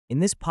In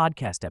this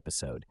podcast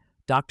episode,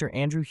 Dr.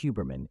 Andrew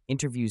Huberman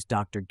interviews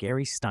Dr.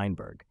 Gary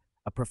Steinberg,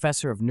 a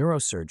professor of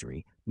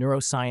neurosurgery,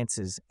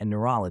 neurosciences, and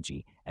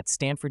neurology at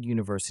Stanford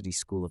University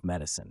School of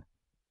Medicine.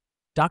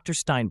 Dr.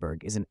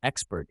 Steinberg is an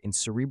expert in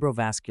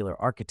cerebrovascular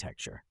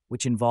architecture,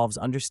 which involves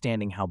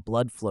understanding how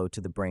blood flow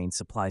to the brain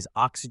supplies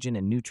oxygen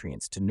and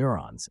nutrients to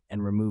neurons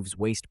and removes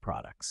waste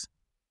products.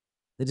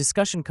 The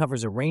discussion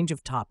covers a range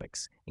of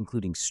topics,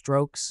 including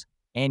strokes,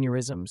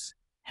 aneurysms,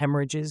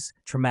 hemorrhages,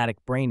 traumatic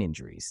brain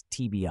injuries,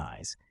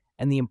 TBIs,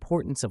 and the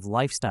importance of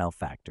lifestyle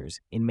factors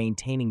in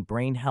maintaining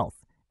brain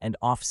health and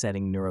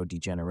offsetting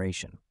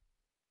neurodegeneration.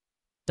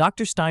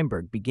 Dr.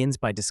 Steinberg begins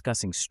by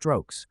discussing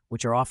strokes,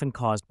 which are often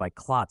caused by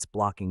clots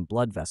blocking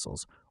blood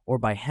vessels or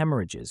by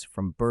hemorrhages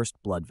from burst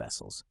blood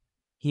vessels.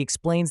 He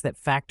explains that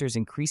factors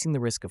increasing the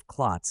risk of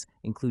clots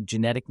include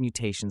genetic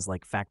mutations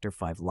like factor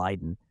V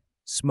Leiden,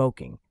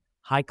 smoking,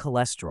 high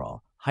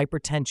cholesterol,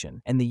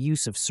 hypertension, and the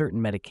use of certain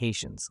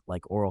medications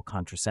like oral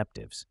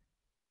contraceptives.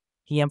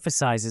 He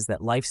emphasizes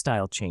that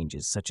lifestyle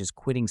changes such as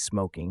quitting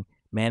smoking,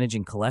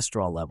 managing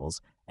cholesterol levels,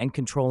 and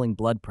controlling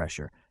blood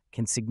pressure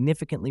can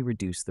significantly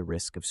reduce the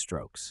risk of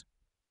strokes.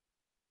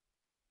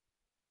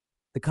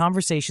 The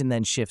conversation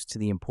then shifts to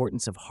the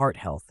importance of heart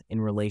health in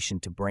relation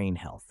to brain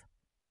health.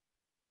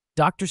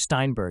 Dr.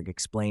 Steinberg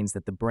explains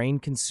that the brain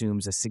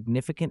consumes a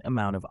significant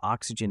amount of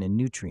oxygen and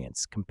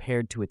nutrients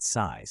compared to its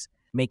size,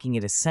 making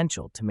it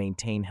essential to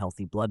maintain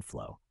healthy blood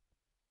flow.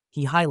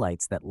 He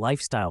highlights that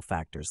lifestyle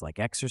factors like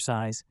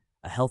exercise,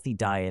 a healthy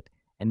diet,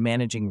 and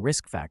managing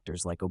risk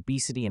factors like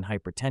obesity and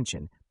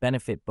hypertension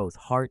benefit both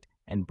heart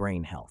and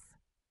brain health.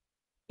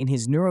 In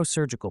his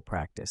neurosurgical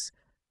practice,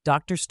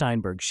 Dr.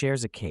 Steinberg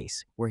shares a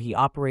case where he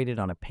operated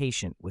on a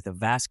patient with a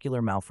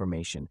vascular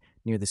malformation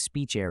near the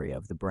speech area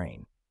of the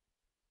brain.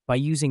 By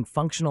using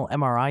functional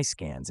MRI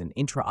scans and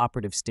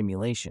intraoperative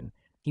stimulation,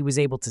 he was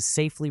able to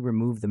safely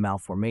remove the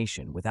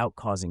malformation without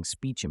causing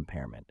speech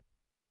impairment.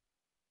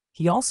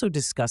 He also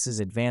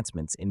discusses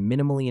advancements in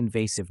minimally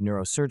invasive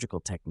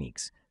neurosurgical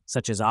techniques,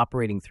 such as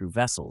operating through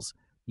vessels,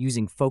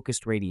 using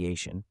focused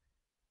radiation,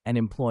 and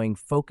employing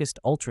focused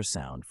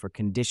ultrasound for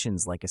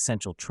conditions like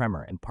essential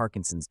tremor and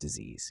Parkinson's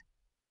disease.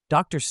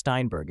 Dr.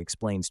 Steinberg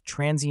explains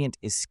transient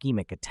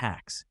ischemic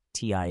attacks,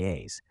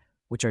 TIAs,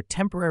 which are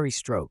temporary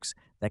strokes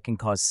that can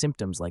cause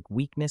symptoms like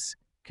weakness,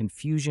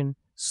 confusion,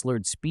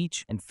 slurred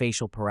speech, and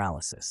facial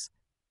paralysis.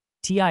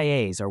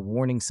 TIAs are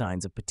warning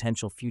signs of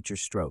potential future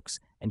strokes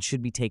and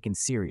should be taken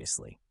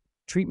seriously.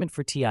 Treatment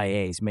for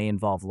TIAs may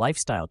involve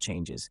lifestyle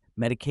changes,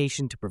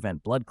 medication to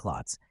prevent blood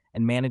clots,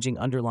 and managing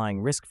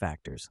underlying risk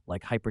factors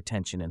like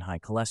hypertension and high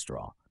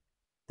cholesterol.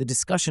 The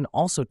discussion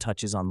also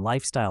touches on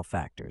lifestyle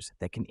factors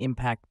that can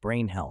impact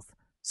brain health,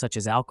 such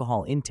as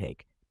alcohol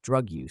intake,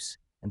 drug use,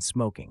 and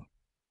smoking.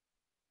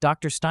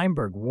 Dr.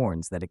 Steinberg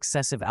warns that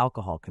excessive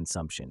alcohol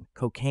consumption,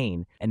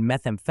 cocaine, and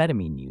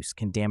methamphetamine use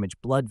can damage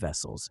blood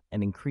vessels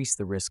and increase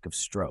the risk of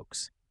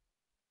strokes.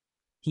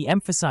 He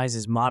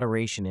emphasizes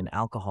moderation in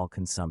alcohol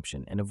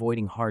consumption and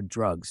avoiding hard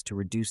drugs to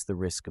reduce the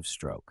risk of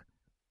stroke.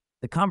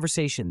 The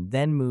conversation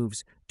then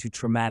moves to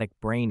traumatic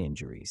brain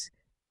injuries,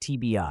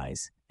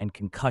 TBIs, and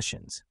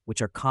concussions,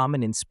 which are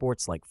common in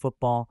sports like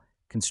football,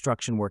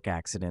 construction work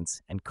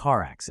accidents, and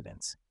car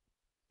accidents.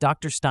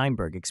 Dr.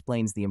 Steinberg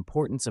explains the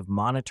importance of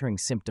monitoring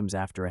symptoms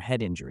after a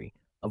head injury,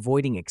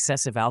 avoiding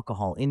excessive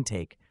alcohol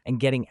intake,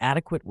 and getting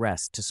adequate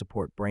rest to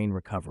support brain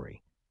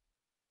recovery.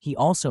 He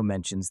also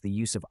mentions the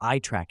use of eye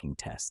tracking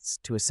tests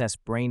to assess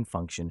brain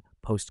function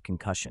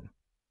post-concussion.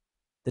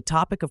 The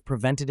topic of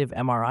preventative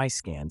MRI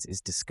scans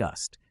is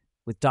discussed,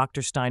 with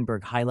Dr.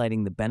 Steinberg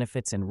highlighting the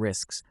benefits and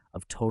risks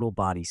of total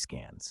body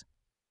scans.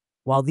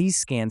 While these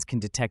scans can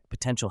detect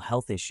potential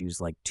health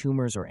issues like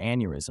tumors or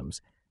aneurysms,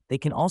 they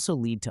can also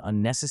lead to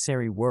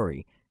unnecessary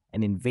worry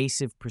and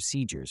invasive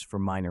procedures for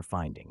minor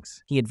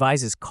findings. He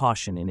advises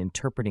caution in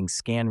interpreting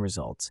scan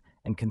results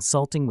and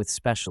consulting with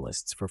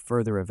specialists for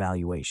further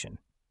evaluation.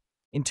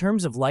 In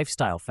terms of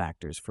lifestyle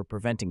factors for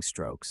preventing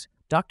strokes,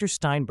 Dr.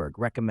 Steinberg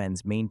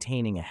recommends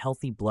maintaining a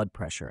healthy blood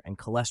pressure and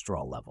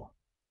cholesterol level.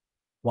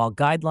 While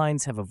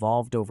guidelines have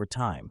evolved over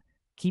time,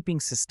 keeping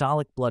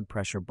systolic blood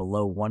pressure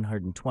below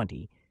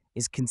 120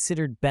 is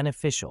considered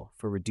beneficial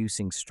for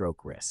reducing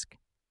stroke risk.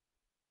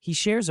 He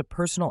shares a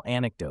personal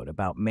anecdote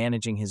about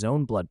managing his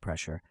own blood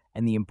pressure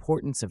and the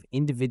importance of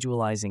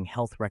individualizing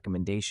health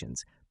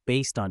recommendations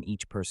based on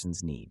each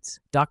person's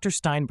needs. Dr.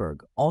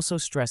 Steinberg also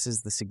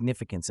stresses the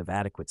significance of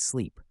adequate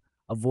sleep,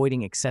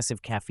 avoiding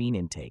excessive caffeine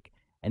intake,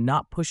 and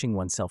not pushing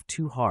oneself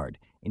too hard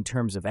in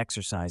terms of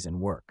exercise and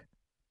work.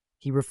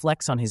 He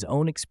reflects on his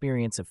own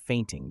experience of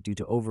fainting due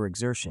to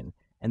overexertion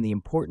and the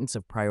importance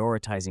of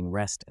prioritizing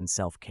rest and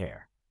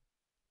self-care.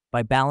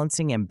 By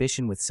balancing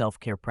ambition with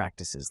self-care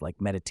practices like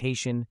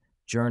meditation,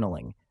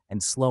 journaling,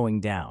 and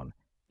slowing down,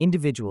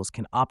 individuals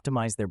can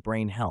optimize their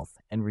brain health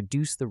and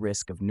reduce the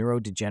risk of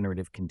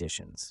neurodegenerative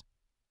conditions.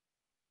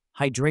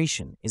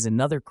 Hydration is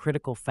another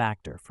critical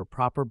factor for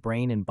proper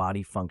brain and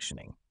body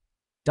functioning.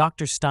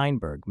 Dr.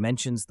 Steinberg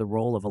mentions the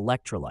role of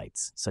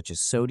electrolytes such as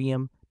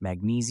sodium,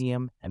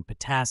 magnesium, and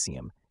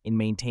potassium in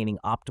maintaining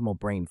optimal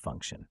brain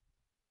function.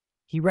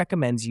 He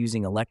recommends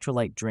using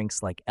electrolyte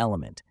drinks like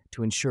Element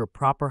to ensure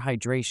proper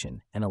hydration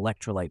and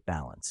electrolyte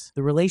balance.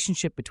 The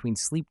relationship between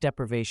sleep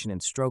deprivation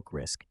and stroke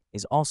risk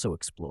is also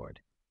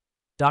explored.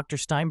 Dr.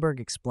 Steinberg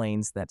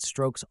explains that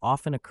strokes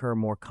often occur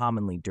more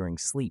commonly during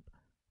sleep,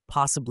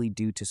 possibly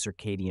due to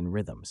circadian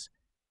rhythms.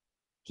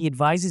 He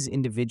advises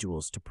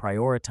individuals to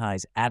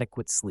prioritize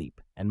adequate sleep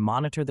and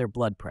monitor their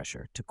blood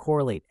pressure to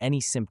correlate any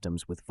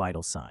symptoms with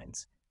vital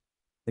signs.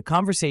 The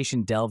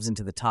conversation delves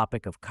into the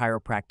topic of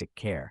chiropractic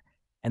care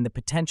and the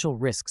potential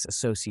risks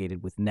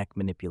associated with neck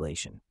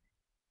manipulation.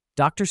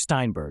 Dr.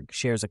 Steinberg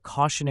shares a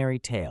cautionary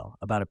tale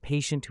about a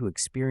patient who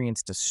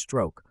experienced a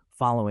stroke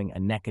following a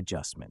neck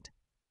adjustment.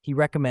 He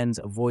recommends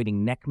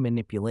avoiding neck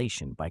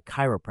manipulation by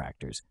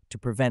chiropractors to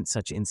prevent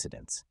such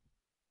incidents.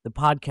 The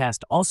podcast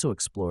also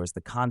explores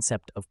the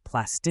concept of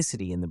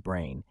plasticity in the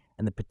brain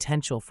and the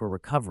potential for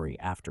recovery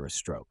after a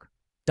stroke.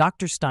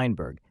 Dr.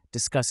 Steinberg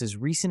discusses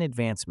recent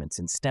advancements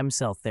in stem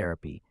cell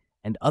therapy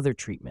and other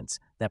treatments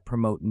that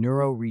promote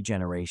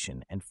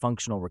neuroregeneration and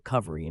functional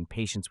recovery in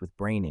patients with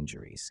brain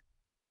injuries.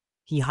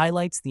 He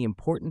highlights the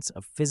importance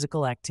of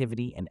physical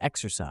activity and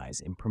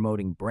exercise in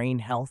promoting brain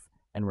health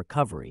and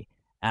recovery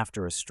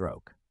after a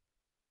stroke.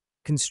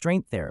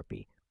 Constraint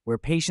therapy, where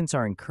patients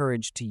are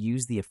encouraged to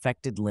use the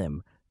affected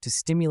limb to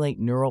stimulate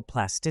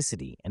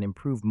neuroplasticity and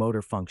improve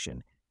motor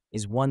function,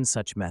 is one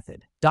such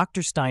method.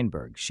 Dr.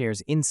 Steinberg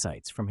shares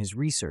insights from his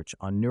research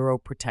on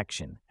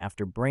neuroprotection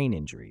after brain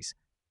injuries,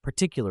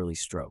 particularly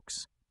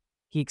strokes.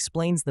 He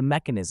explains the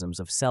mechanisms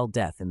of cell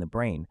death in the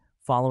brain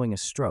following a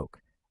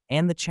stroke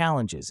and the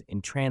challenges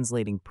in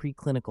translating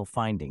preclinical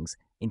findings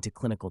into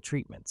clinical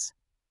treatments.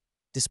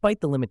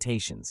 Despite the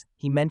limitations,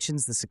 he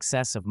mentions the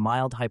success of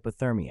mild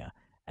hypothermia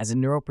as a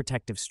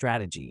neuroprotective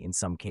strategy in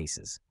some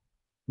cases.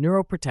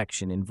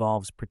 Neuroprotection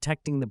involves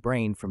protecting the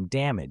brain from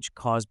damage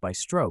caused by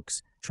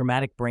strokes,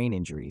 traumatic brain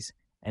injuries,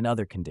 and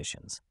other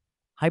conditions.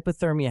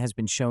 Hypothermia has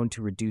been shown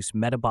to reduce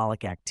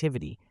metabolic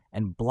activity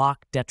and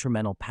block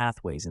detrimental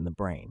pathways in the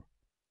brain.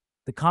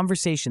 The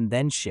conversation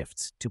then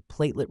shifts to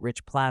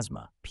platelet-rich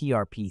plasma,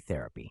 PRP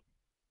therapy.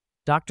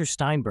 Dr.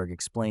 Steinberg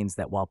explains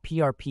that while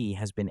PRP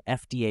has been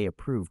FDA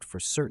approved for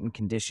certain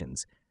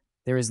conditions,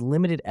 there is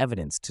limited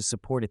evidence to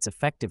support its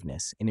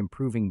effectiveness in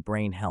improving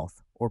brain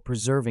health or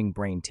preserving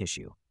brain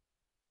tissue.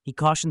 He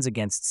cautions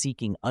against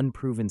seeking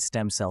unproven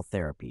stem cell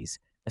therapies,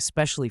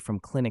 especially from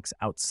clinics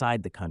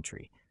outside the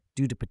country,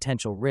 due to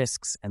potential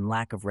risks and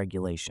lack of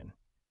regulation.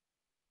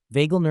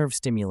 Vagal nerve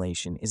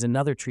stimulation is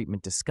another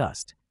treatment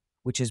discussed,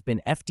 which has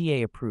been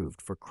FDA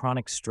approved for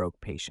chronic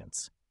stroke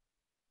patients.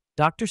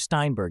 Dr.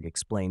 Steinberg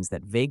explains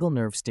that vagal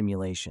nerve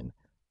stimulation,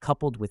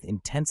 coupled with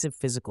intensive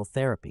physical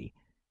therapy,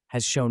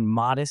 has shown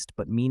modest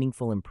but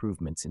meaningful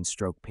improvements in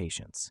stroke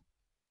patients.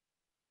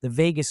 The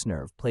vagus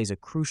nerve plays a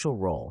crucial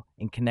role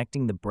in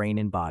connecting the brain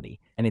and body,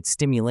 and its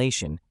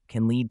stimulation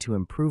can lead to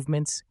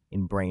improvements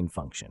in brain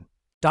function.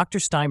 Dr.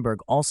 Steinberg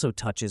also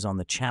touches on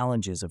the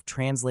challenges of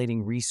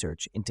translating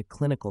research into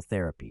clinical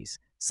therapies,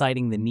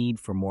 citing the need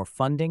for more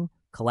funding,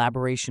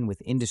 collaboration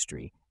with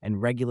industry,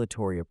 and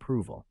regulatory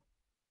approval.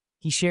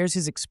 He shares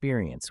his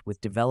experience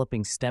with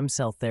developing stem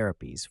cell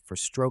therapies for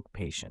stroke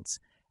patients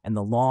and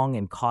the long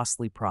and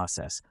costly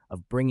process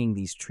of bringing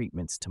these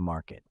treatments to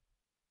market.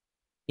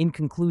 In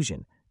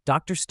conclusion,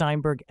 Dr.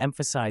 Steinberg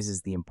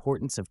emphasizes the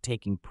importance of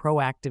taking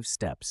proactive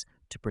steps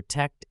to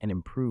protect and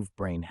improve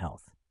brain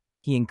health.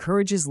 He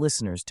encourages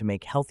listeners to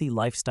make healthy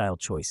lifestyle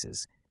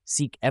choices,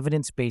 seek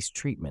evidence-based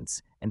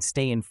treatments, and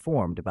stay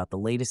informed about the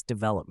latest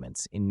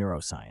developments in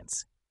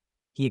neuroscience.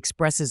 He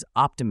expresses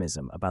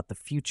optimism about the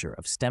future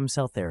of stem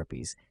cell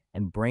therapies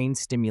and brain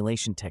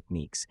stimulation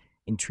techniques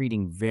in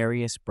treating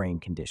various brain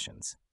conditions.